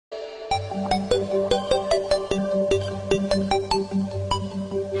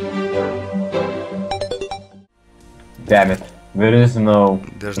Damn it. There is no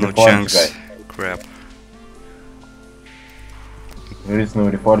There's no reforge chunks. guy. Crap. There is no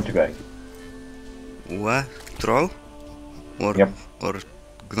reforge guy. What? Troll? Or Yep. or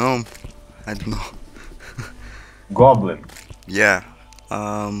gnome? I don't know. Goblin. Yeah.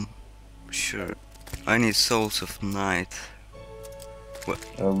 Sure. I need souls of night. What?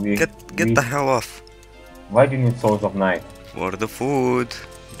 Get the hell off. Why do you need souls of night? For the food.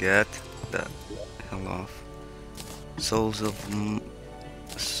 Get the hell off. Souls of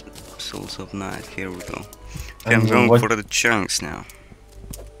souls of night. Here we go. Okay, I'm going for the chunks now.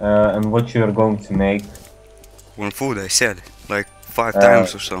 And what you're going to make? One food, I said, like 5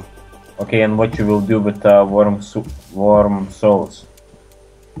 times or so. Okay, and what you will do with warm souls?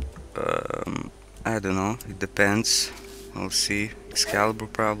 I don't know. It depends. I'll see. Excalibur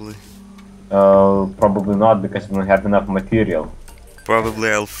probably. Probably not, because we don't have enough material. Probably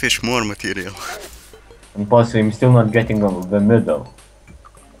I'll fish more material. And plus, I'm still not getting the middle.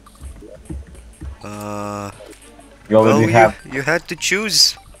 You already well, you had to choose,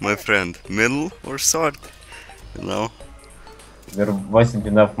 my friend. Middle or sword. You know. There wasn't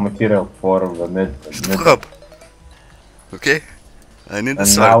enough material for the middle. Shut up. Okay. I need the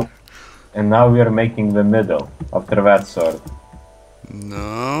sword. And now we are making the middle after that sword.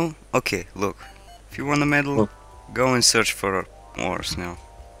 No. Okay, look. If you want a medal, go and search for ores now.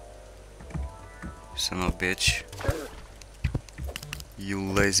 Son of a bitch. You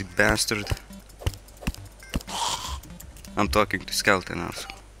lazy bastard. I'm talking to Skeleton also.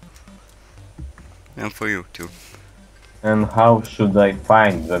 And for you too. And how should I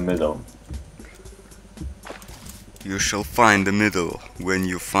find the middle? You shall find the middle when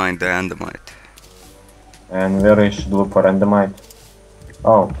you find the Andamite. And where I should look for Andamite?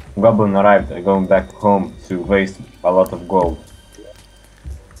 Oh, Goblin arrived. I'm going back home to waste a lot of gold.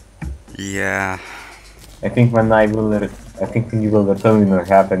 Yeah. I think when you will return, we don't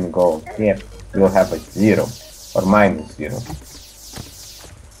have any gold. Yeah, we'll have like 0 or -0.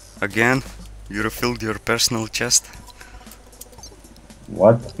 Again? You refilled your personal chest?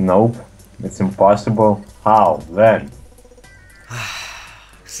 What? Nope. It's impossible. How? Then?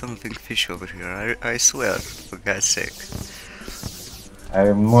 Something fish over here, I swear, for God's sake.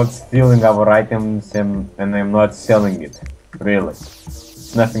 I'm not stealing our items and I'm not selling it. Really.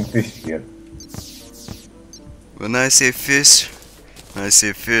 It's nothing fishy here. When I say fish, I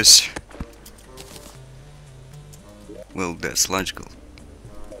say fish. Well, that's logical.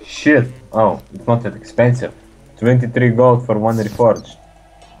 Shit! Oh, it's not that expensive. 23 gold for one reforged.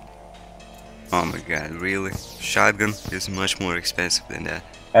 Oh my god, really? Shotgun is much more expensive than that.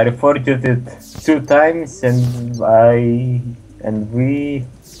 I reforged it 2 times and we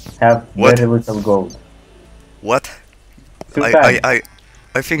have very little gold. What? 2 times.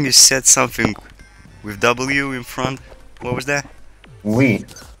 I think you said something with W in front. What was that? We.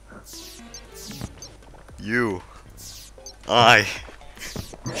 You. I.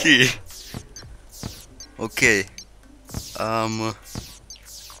 He. Okay.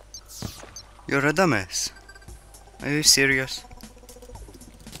 You're a dumbass. Are you serious?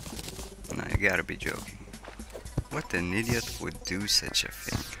 No, you gotta be joking. What an idiot would do such a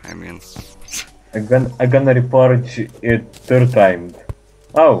thing? I mean... I'm gonna report it 3rd time.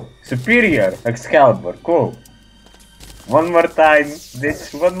 Oh, superior! Excalibur, cool. One more time,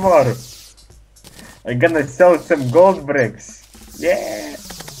 this one more. I'm gonna sell some gold bricks. Yeah!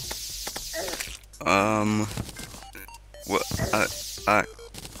 What?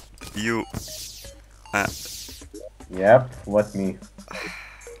 You... Yep, what me?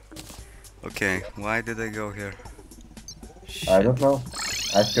 Okay, why did I go here? Shit. I don't know.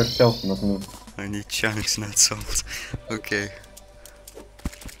 Ask yourself, not me. I need chunks, not souls. Okay.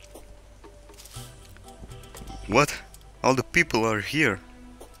 What? All the people are here.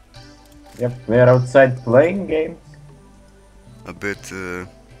 Yep, we're outside playing games. A bit,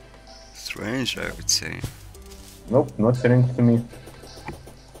 strange, I would say. Nope, not strange to me.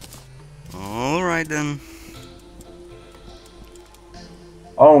 Alright then.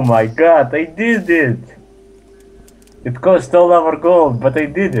 Oh my god, I did it! It cost all our gold, but I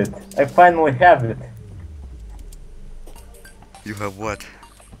did it. I finally have it. You have what?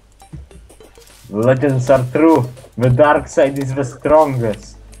 The legends are true. The dark side is the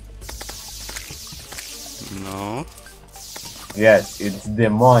strongest. No. Yes, it's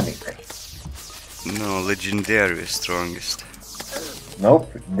demonic. No, legendary is strongest. Nope,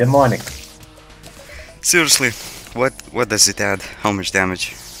 demonic. Seriously, what does it add? How much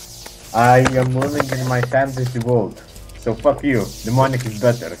damage? I am living in my fantasy world. So fuck you, demonic is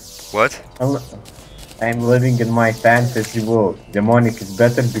better. What? I'm living in my fantasy world. Demonic is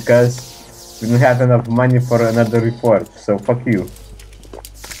better because We don't have enough money for another report, so fuck you.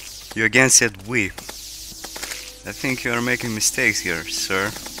 You again said we. I think you are making mistakes here,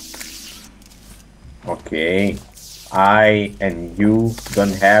 sir. Okay. I and you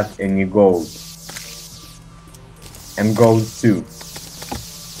don't have any gold. And gold too.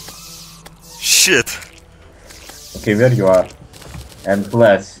 Shit! Okay, there you are. And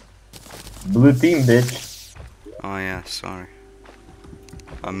plus, blue team, bitch. Oh yeah, sorry.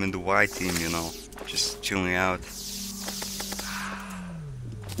 I'm in the white team, you know. Just chilling out.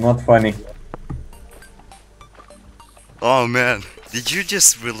 Not funny. Oh man, did you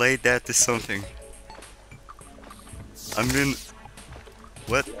just relate that to something? I mean,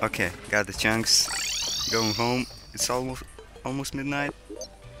 what? Okay, got the chunks. Going home. It's almost midnight.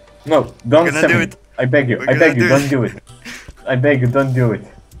 No, don't We're gonna send do me. it. I beg you. We're I beg gonna you. do Don't do it. I beg you. Don't do it.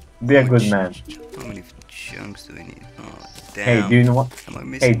 Be a good man. How many chunks do we need? Oh, Hey, damn. do you want? Am I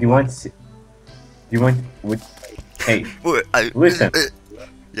missing Hey, do you one? want? Do you want? Hey, Wait, listen.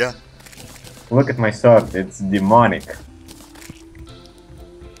 Yeah. Look at my sword. It's demonic.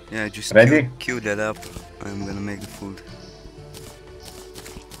 Yeah, just Ready? queue that up. I'm gonna make the food.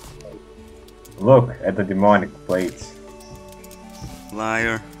 Look at the demonic plates.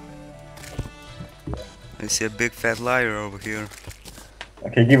 Liar. I see a big fat liar over here.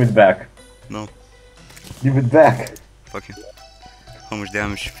 Okay, give it back. No. Give it back. Fuck you. How much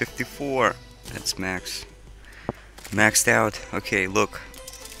damage? 54. That's max. Maxed out. Okay, look.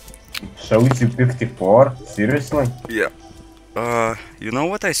 Shows you 54? Seriously? Yeah. You know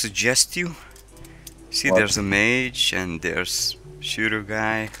what I suggest you? See, What? there's a mage and there's shooter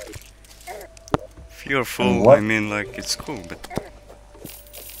guy. If you're And full, what? I mean, like, it's cool, but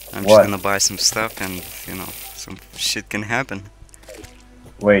I'm What? just gonna buy some stuff and, you know, some shit can happen.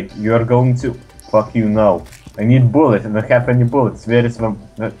 Wait, you're going to? Fuck you, no. I need bullets. I don't have any bullets. Where is the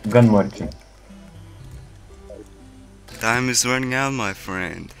gun merchant? Time is running out, my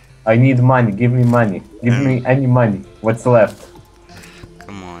friend. I need money. Give me money. Give me any money. What's left?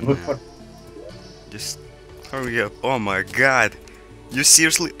 Come on, Look man. for. Just hurry up. Oh my god. You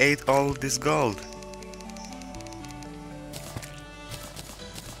seriously ate all this gold?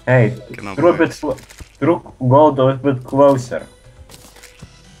 Hey, Cannot throw a wait. bit. Throw gold a bit closer.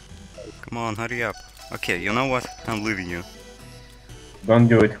 Come on, hurry up. Okay, you know what? I'm leaving you. Don't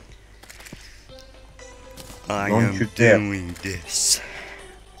do it. I Don't am you dare. doing this.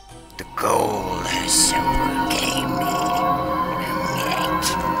 The gold has overcame me. Yet,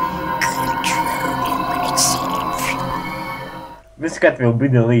 controlling myself. This cat will be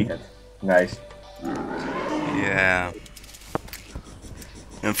deleted, guys. Yeah.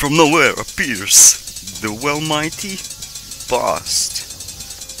 And from nowhere appears the well-mighty Bast.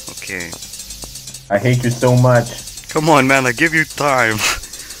 Okay. I hate you so much. Come on, man, I give you time.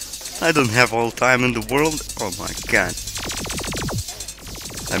 I don't have all time in the world. Oh my god.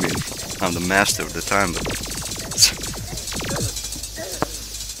 I mean, I'm the master of the time, but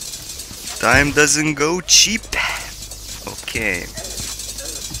time doesn't go cheap. Okay.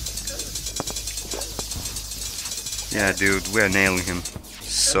 Yeah, dude, we're nailing him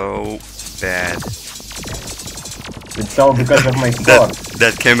so bad. It's all because of my sword.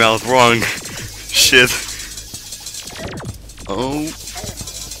 That came out wrong. Shit. Oh.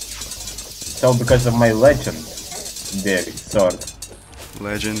 It's all because of my legendary sword.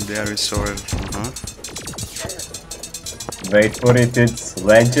 Legendary sword. Wait for it, it's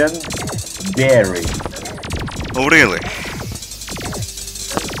legendary. Oh really?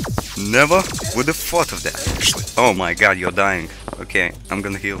 Never would have thought of that actually. Oh my god, you're dying. Okay, I'm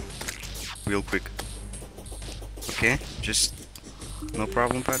gonna heal. Real quick. Okay, just no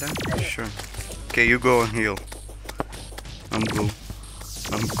problem by that? Sure. Okay, you go and heal. I'm cool.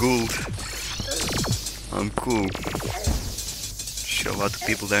 I'm cool. I'm cool. Sure, a lot of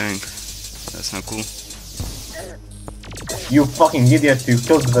people dying. That's not cool. You fucking idiot, you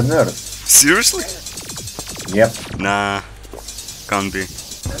killed the nurse. Seriously? Yep. Nah. Can't be.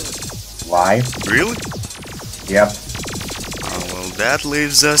 Why? Really? Yep. Well, that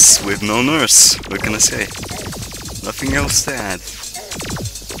leaves us with no nurse. What can I say? Nothing else to add.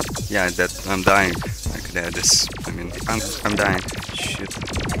 Yeah, that I'm dying. I could add this. I mean, I'm dying. Shit.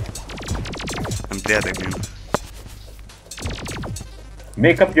 I'm dead again.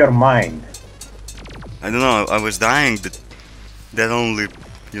 Make up your mind. I don't know. I was dying, but that only,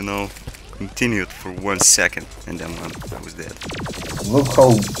 you know, continued for 1 second, and then I was dead. Look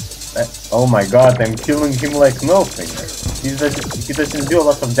how... oh my god, I'm killing him like nothing. He doesn't do a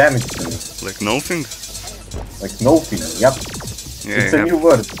lot of damage to me. Like nothing? Like nothing, yep. Yeah, It's a new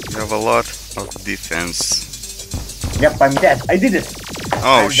word. you have a lot of defense. Yep, I'm dead. I did it.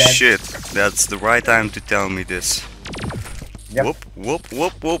 Oh I'm dead. shit, that's the right time to tell me this. Yep. Whoop, whoop,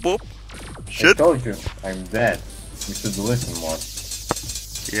 whoop, whoop, whoop. I Shit. told you, I'm dead. You should listen more.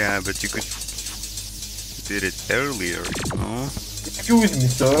 Yeah, but you could did it earlier, you know? Excuse me,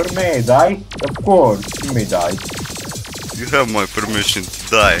 sir, may I die? Of course, you may die. You have my permission to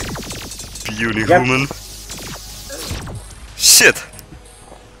die, puny Yep. human. Shit!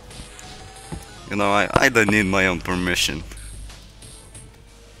 You know, I don't need my own permission.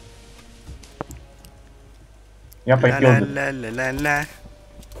 Yep, I La la killed it. la la la la.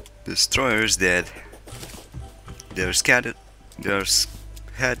 Destroyer's dead. There's cat. There's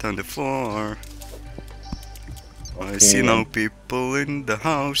hat on the floor. I see Okay. no people in the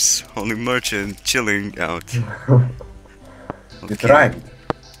house. Only merchant chilling out. It's right.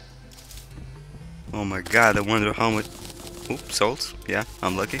 Oh my god, I wonder how much. Oops, souls. Yeah,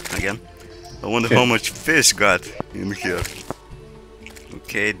 I'm lucky again. I wonder Shit. how much fish got in here.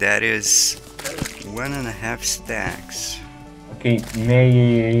 Okay, that is 1.5 stacks. Okay,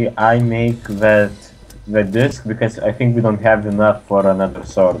 may I make that disc, because I think we don't have enough for another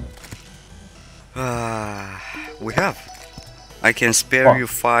sword. We have. I can spare Oh. you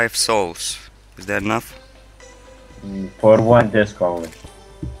 5 souls. Is that enough? For one disc only.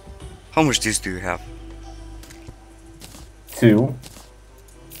 How much disc do you have? 2.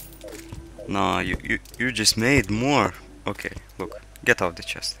 No, you just made more. Okay, look, get out the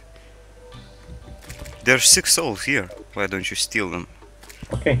chest. There's 6 souls here. Why don't you steal them?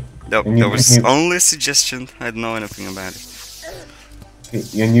 Okay. That And you was give me- only a suggestion. I don't know anything about it.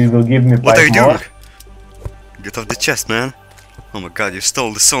 Okay, and you will give me 5 What are you more? doing? Get off the chest, man. Oh my god, you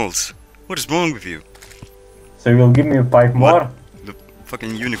stole the souls. What is wrong with you? So you will give me 5 more? The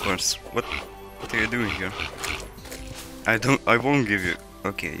fucking unicorns. What are you doing here? I won't give you.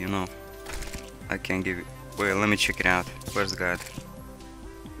 Okay, you know. I can't give you. Wait, let me check it out. Where's the guy?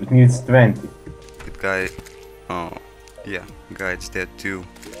 It needs 20. The guy. Oh, yeah. Guy's dead too.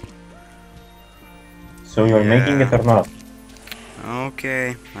 So you're making it Yeah. or not?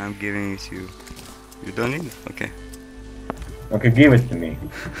 Okay, I'm giving it to you. You don't need it? Okay. Okay, give it to me.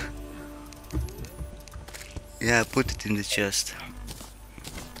 Yeah, put it in the chest.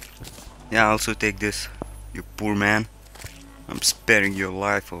 Yeah, also take this, you poor man. I'm sparing your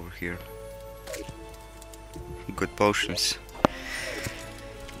life over here. Good potions.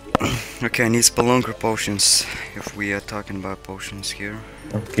 Okay, I need spelunker potions, if we are talking about potions here.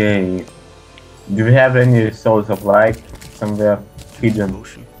 Okay. Do you have any souls of light somewhere hidden?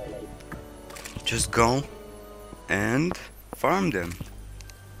 Potion. Just go and farm them.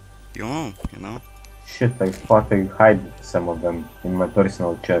 You know? Shit, I thought I hide some of them in my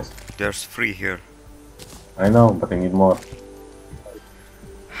personal chest. There's 3 here. I know, but I need more.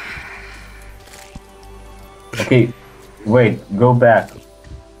 Okay, wait, go back.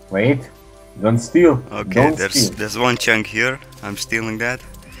 Wait, don't steal. Okay, Don't there's steal. 1 chunk here. I'm stealing that.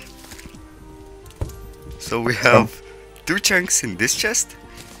 So we have 2 chunks in this chest,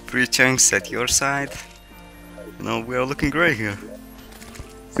 3 chunks at your side. You know, we are looking great here.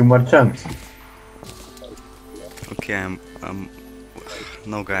 2 more chunks. Okay, I'm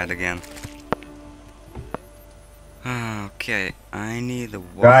no guide again. Okay, I need a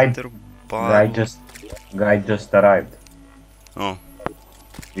Guide. water bottle. Guy just arrived. Oh,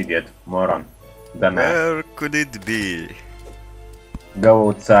 Idiot, moron. Dumbass. where could it be? Go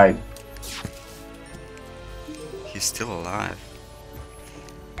outside. He's still alive.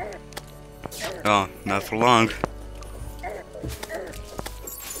 Oh, not for long.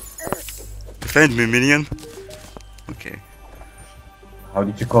 Defend me, minion. Okay. How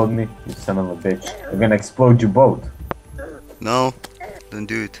did you call me? You son of a bitch. I'm gonna explode you both. No, don't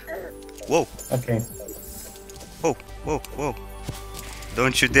do it. Whoa, Okay. whoa, whoa, whoa.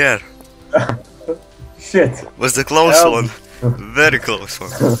 Don't you dare. Shit. Was the close Help. one. Very close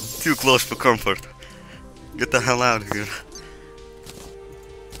one. Too close for comfort. Get the hell out of here.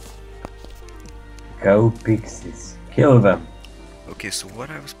 Go pixies. Kill them. Okay, so what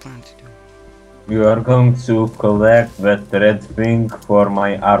I was planning to do. You are going to collect that red thing for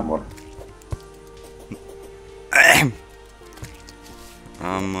my armor.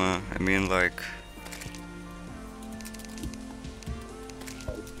 I mean like...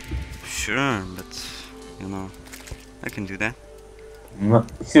 Sure, but, you know, I can do that. No,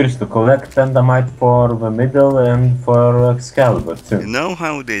 seriously, collect Tendamite for the middle and for Excalibur You too. know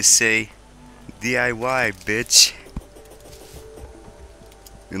how they say, DIY, bitch?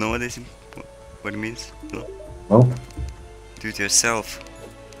 You know what what it means? No? Nope. Do it yourself.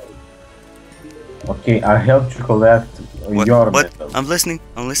 Okay, I helped you collect What? your What? metal. I'm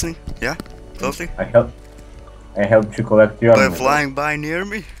listening. Yeah? Closely? I help. I helped you collect your By medal. flying by near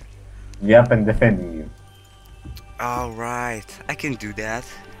me? Yep, and defending you. Alright, I can do that.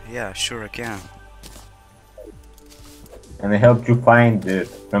 Yeah, sure I can. And I helped you find it.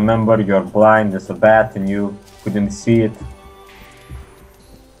 Remember, you're blind as a bat and you couldn't see it.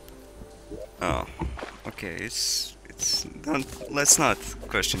 Oh, okay, let's not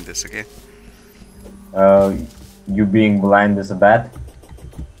question this, okay? You being blind as a bat?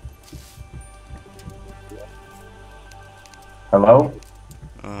 Hello?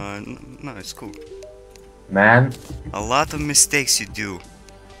 No, it's cool. Man? A lot of mistakes you do.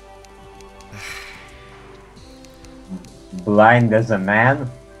 Blind as a man?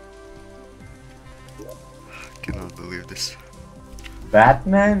 Cannot believe this.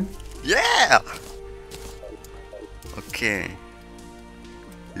 Batman? Yeah! Okay.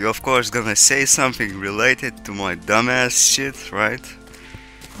 You of course gonna say something related to my dumbass shit, right?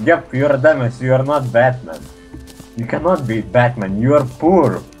 Yep, you're a dumbass, you are not Batman. You cannot be Batman, you are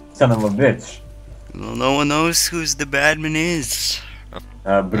poor, son of a bitch. No one knows who's the Batman is.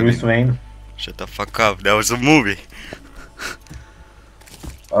 Bruce Wayne? Shut the fuck up, that was a movie.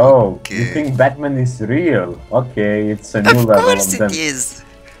 Oh, Okay. you think Batman is real? Okay, it's a new Of level course of them. it is!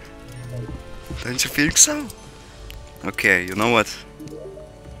 Don't you think so? Okay, you know what?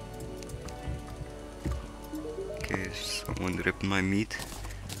 Okay, someone ripped my meat.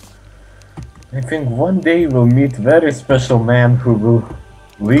 I think one day we'll meet very special man who will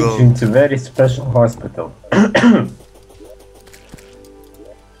lead you into very special hospital.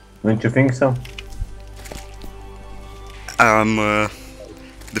 Don't you think so?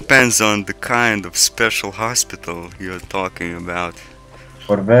 Depends on the kind of special hospital you're talking about.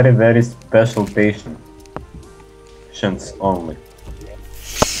 For very, very special patients only.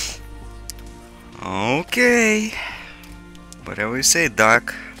 Okay. Whatever you say,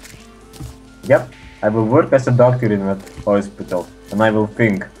 Doc. Yep, I will work as a doctor in that hospital, and I will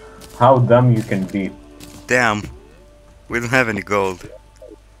think how dumb you can be. Damn. We don't have any gold.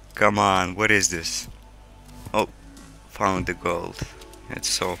 Come on, what is this? Oh, found the gold. It's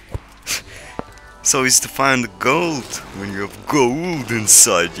so... So it's to find the gold when you have gold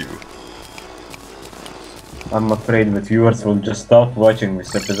inside you. I'm afraid that viewers will just stop watching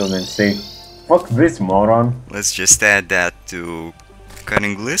this episode and say, fuck this moron. Let's just add that to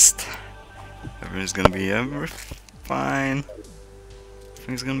cutting list. Everything's gonna be fine.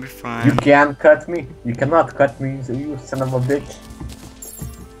 Everything's gonna be fine. You can't cut me. You cannot cut me, you son of a bitch.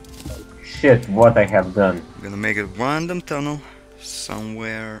 Shit, what I have done. I'm gonna make a random tunnel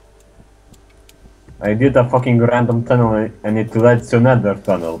somewhere. I did a fucking random tunnel and it led to another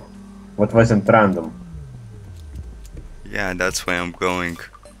tunnel. What wasn't random? Yeah, that's why I'm going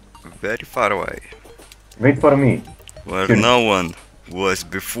very far away. Wait for me. Where Seriously. no one was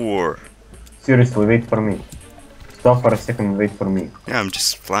before. Seriously, wait for me. Stop for a second and wait for me. Yeah, I'm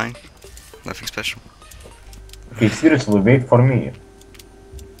just flying. Nothing special. Okay, seriously, wait for me.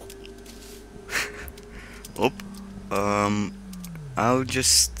 Oh, I'll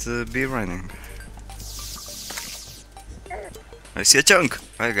just be running. I see a chunk.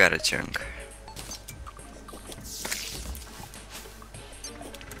 I got a chunk.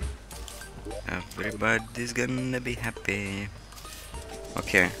 Everybody's gonna be happy.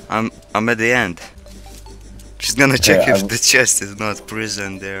 Okay, I'm at the end. Just gonna check Yeah, if the chest is not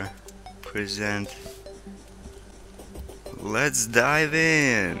present there. Present. Let's dive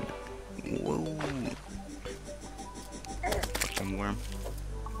in. Whoa. Fucking worm.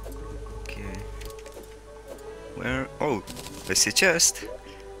 Okay. Where? Oh, I see a chest.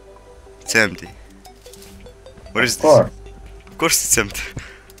 It's empty. What is this? Of course it's empty.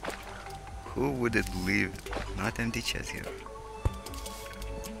 Who would it believe? Not empty chest here.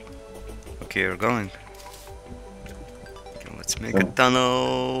 Okay, we're going. Okay, let's make a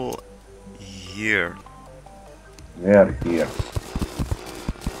tunnel here. We're here.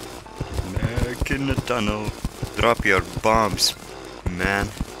 Making a tunnel. Drop your bombs, man.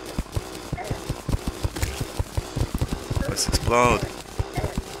 Let's explode.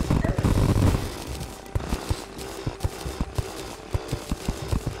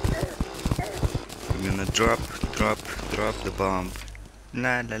 I'm gonna drop the bomb.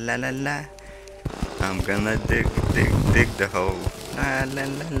 La la la la la. I'm gonna dig the hole. La la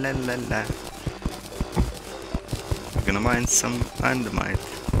la la la la. I'm gonna mine some dynamite.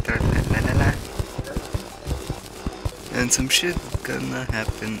 La la la la. And some shit gonna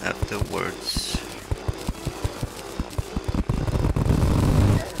happen afterwards.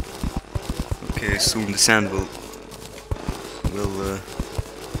 Okay, soon the sand will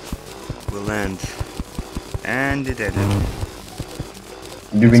end. And it ended.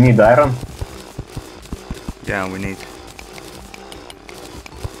 Do we need iron? Yeah, we need.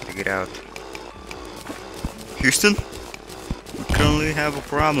 Take it out. Houston? We currently have a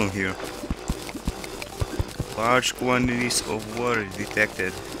problem here. Large quantities of water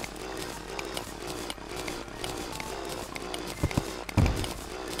detected.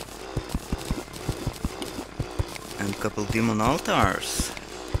 And couple demon altars.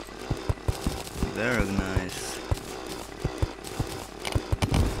 Very nice.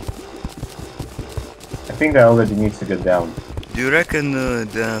 I think I already need to get down. Do you reckon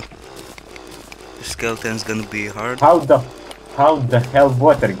the skeleton's gonna be hard? How the hell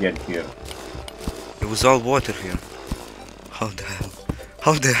water get here? It was all water here. How the hell?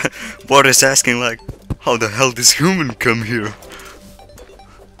 How the Boris asking like, how the hell does human come here?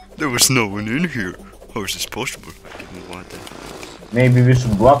 There was no one in here. How is this possible? Give me water. Maybe we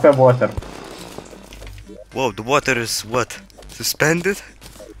should block the water. Whoa, the water is what? Suspended?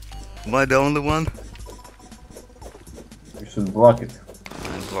 Am I the only one? We should block it.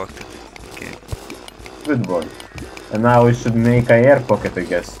 I blocked it. Okay. Good boy. And now we should make a air pocket, I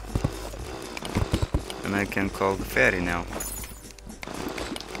guess. And I can call the ferry now.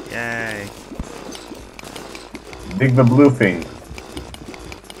 Yay. Dig the blue thing.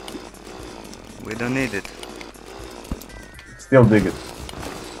 We don't need it. Still dig it.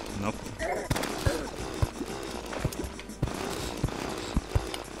 Nope.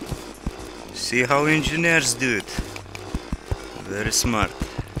 See how engineers do it. Very smart.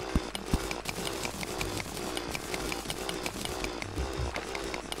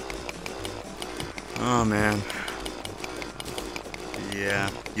 Oh man. Yeah.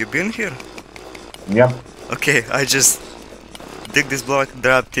 You been here? Yep. Okay, I just dig this block,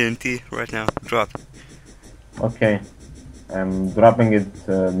 drop TNT right now. Drop. Okay. I'm dropping it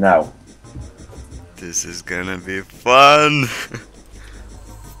now. This is gonna be fun.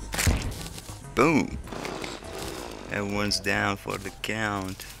 Boom. Everyone's down for the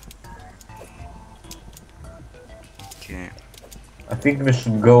count. Okay. I think we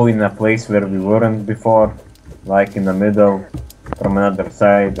should go in a place where we weren't before. Like in the middle, from another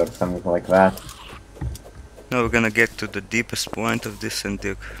side or something like that. Now we're gonna get to the deepest point of this and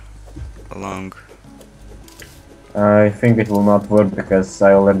dig along. I think it will not work because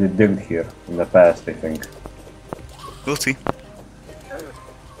I already digged here in the past, I think. We'll see.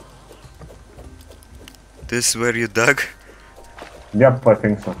 This is where you dug? Yep, I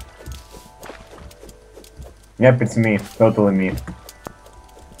think so. Yep, it's me. Totally me.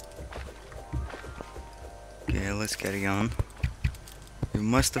 Okay, let's carry on. You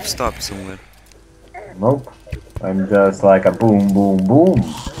must have stopped somewhere. Nope. I'm just like a boom, boom, boom.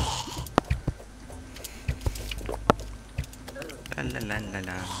 La la la la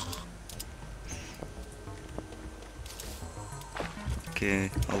la. Okay,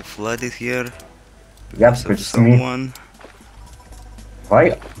 I'll flood it here. Yep, So it's me. someone.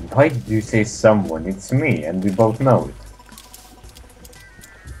 Why do you say someone? It's me, and we both know it.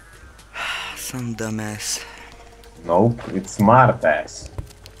 Some dumbass. Nope, it's smart ass.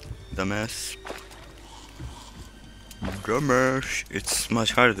 Dumbass. Dumbass. It's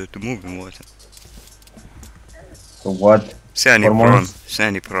much harder to move in water. So what? Sandy For prone. once-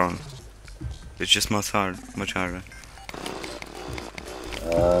 Sandy prone. It's just much harder.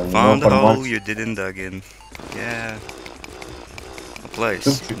 Found no, a for hole once- you didn't dug in. Yeah. A place,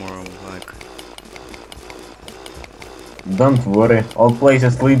 Don't- more like. Don't worry, all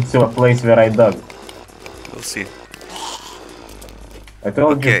places lead to a place where I dug. We'll see. I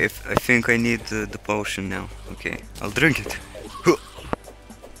told Okay, you. I think I need the potion now. Okay, I'll drink it. Huh.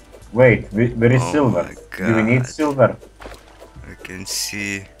 Wait, where is Oh silver? my Do we need God. silver? I can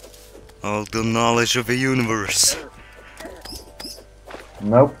see all the knowledge of the universe.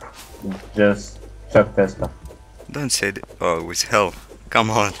 Nope. Just Chuck Testa. Don't say that. Oh, it was hell.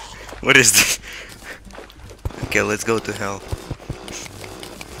 Come on. What is this? Okay, let's go to hell.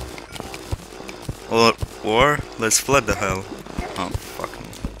 Or let's flood the hell. Oh, fuck me.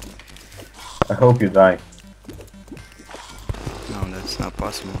 I hope you die. No, that's not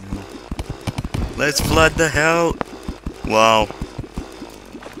possible. No. Let's flood the hell. Wow.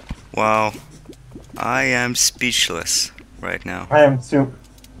 Wow. I am speechless right now. I am too.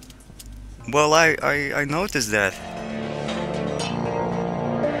 Well, I noticed that.